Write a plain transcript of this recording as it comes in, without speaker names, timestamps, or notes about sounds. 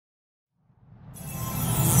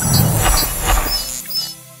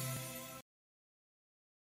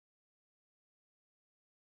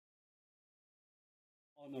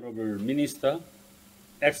Honorable Minister,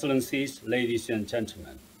 Excellencies, ladies and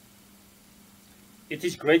gentlemen. It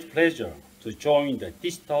is great pleasure to join the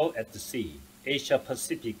Digital at the Sea Asia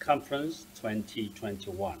Pacific Conference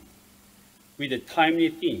 2021 with a timely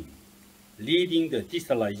theme, Leading the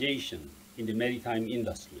Digitalization in the Maritime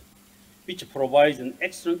Industry, which provides an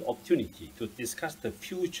excellent opportunity to discuss the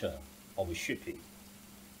future of shipping.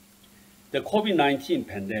 The COVID-19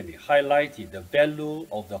 pandemic highlighted the value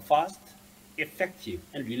of the fast, effective,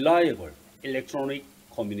 and reliable electronic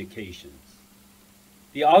communications.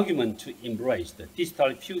 The argument to embrace the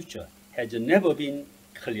digital future has never been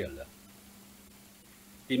clearer.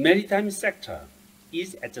 The maritime sector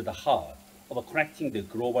is at the heart of connecting the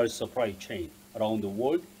global supply chain around the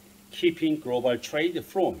world, keeping global trade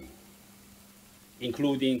flowing,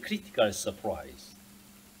 including critical supplies.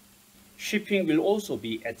 Shipping will also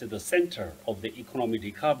be at the center of the economic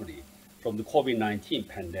recovery from the COVID-19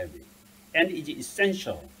 pandemic and is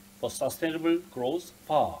essential for sustainable growth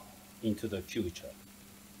far into the future.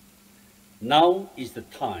 Now is the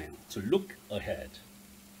time to look ahead.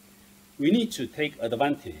 We need to take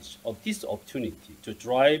advantage of this opportunity to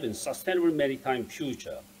drive a sustainable maritime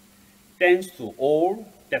future, thanks to all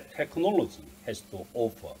that technology has to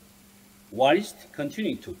offer, whilst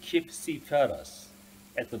continuing to keep seafarers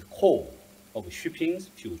at the core of shipping's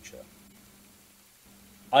future.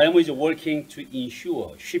 IMO is working to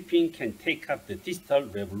ensure shipping can take up the digital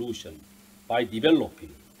revolution by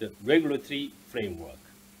developing the regulatory framework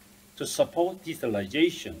to support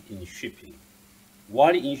digitalization in shipping,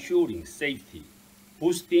 while ensuring safety,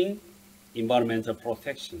 boosting environmental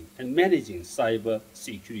protection, and managing cyber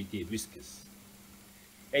security risks.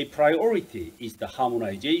 A priority is the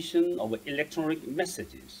harmonization of electronic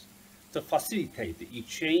messages to facilitate the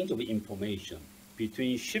exchange of information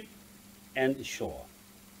between ship and shore.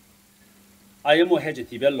 IMO has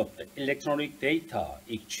developed the electronic data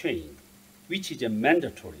exchange, which is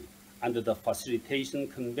mandatory under the Facilitation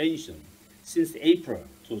Convention since April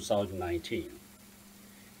 2019.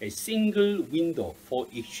 A single window for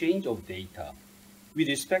exchange of data with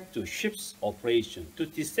respect to ships' operation to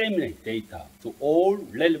disseminate data to all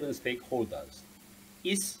relevant stakeholders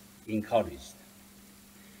is encouraged.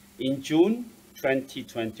 In June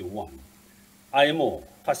 2021, IMO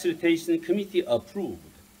Facilitation Committee approved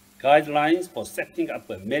guidelines for setting up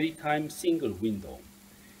a maritime single window,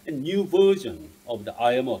 a new version of the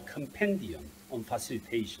IMO Compendium on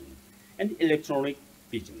Facilitation and Electronic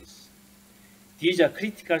Business. These are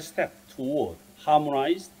critical steps toward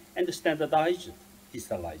harmonized and standardized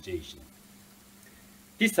digitalization.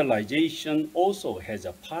 Digitalization also has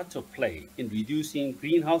a part to play in reducing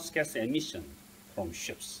greenhouse gas emissions from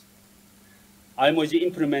ships. IMO is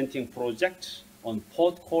implementing projects on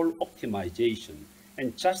port call optimization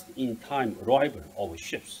and just-in-time arrival of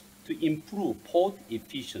ships to improve port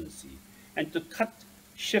efficiency and to cut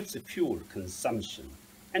ships' fuel consumption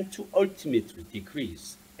and to ultimately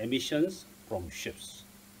decrease emissions from ships.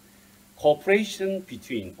 Cooperation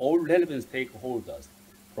between all relevant stakeholders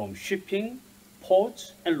from shipping,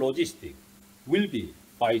 ports, and logistics will be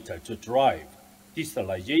vital to drive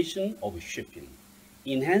digitalization of shipping,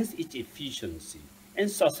 enhance its efficiency and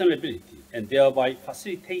sustainability, and thereby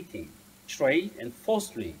facilitating trade and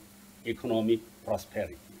fostering economic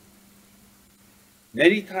prosperity.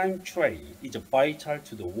 Maritime trade is vital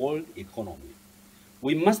to the world economy.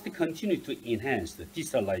 We must continue to enhance the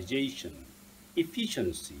digitalization,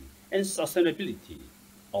 efficiency, and sustainability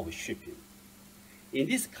of shipping. In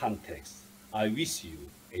this context, I wish you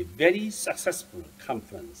a very successful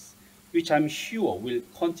conference, which I'm sure will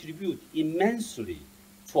contribute immensely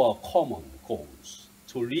to our common goals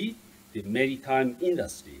to lead the maritime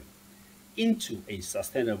industry into a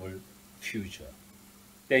sustainable future.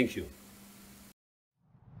 Thank you.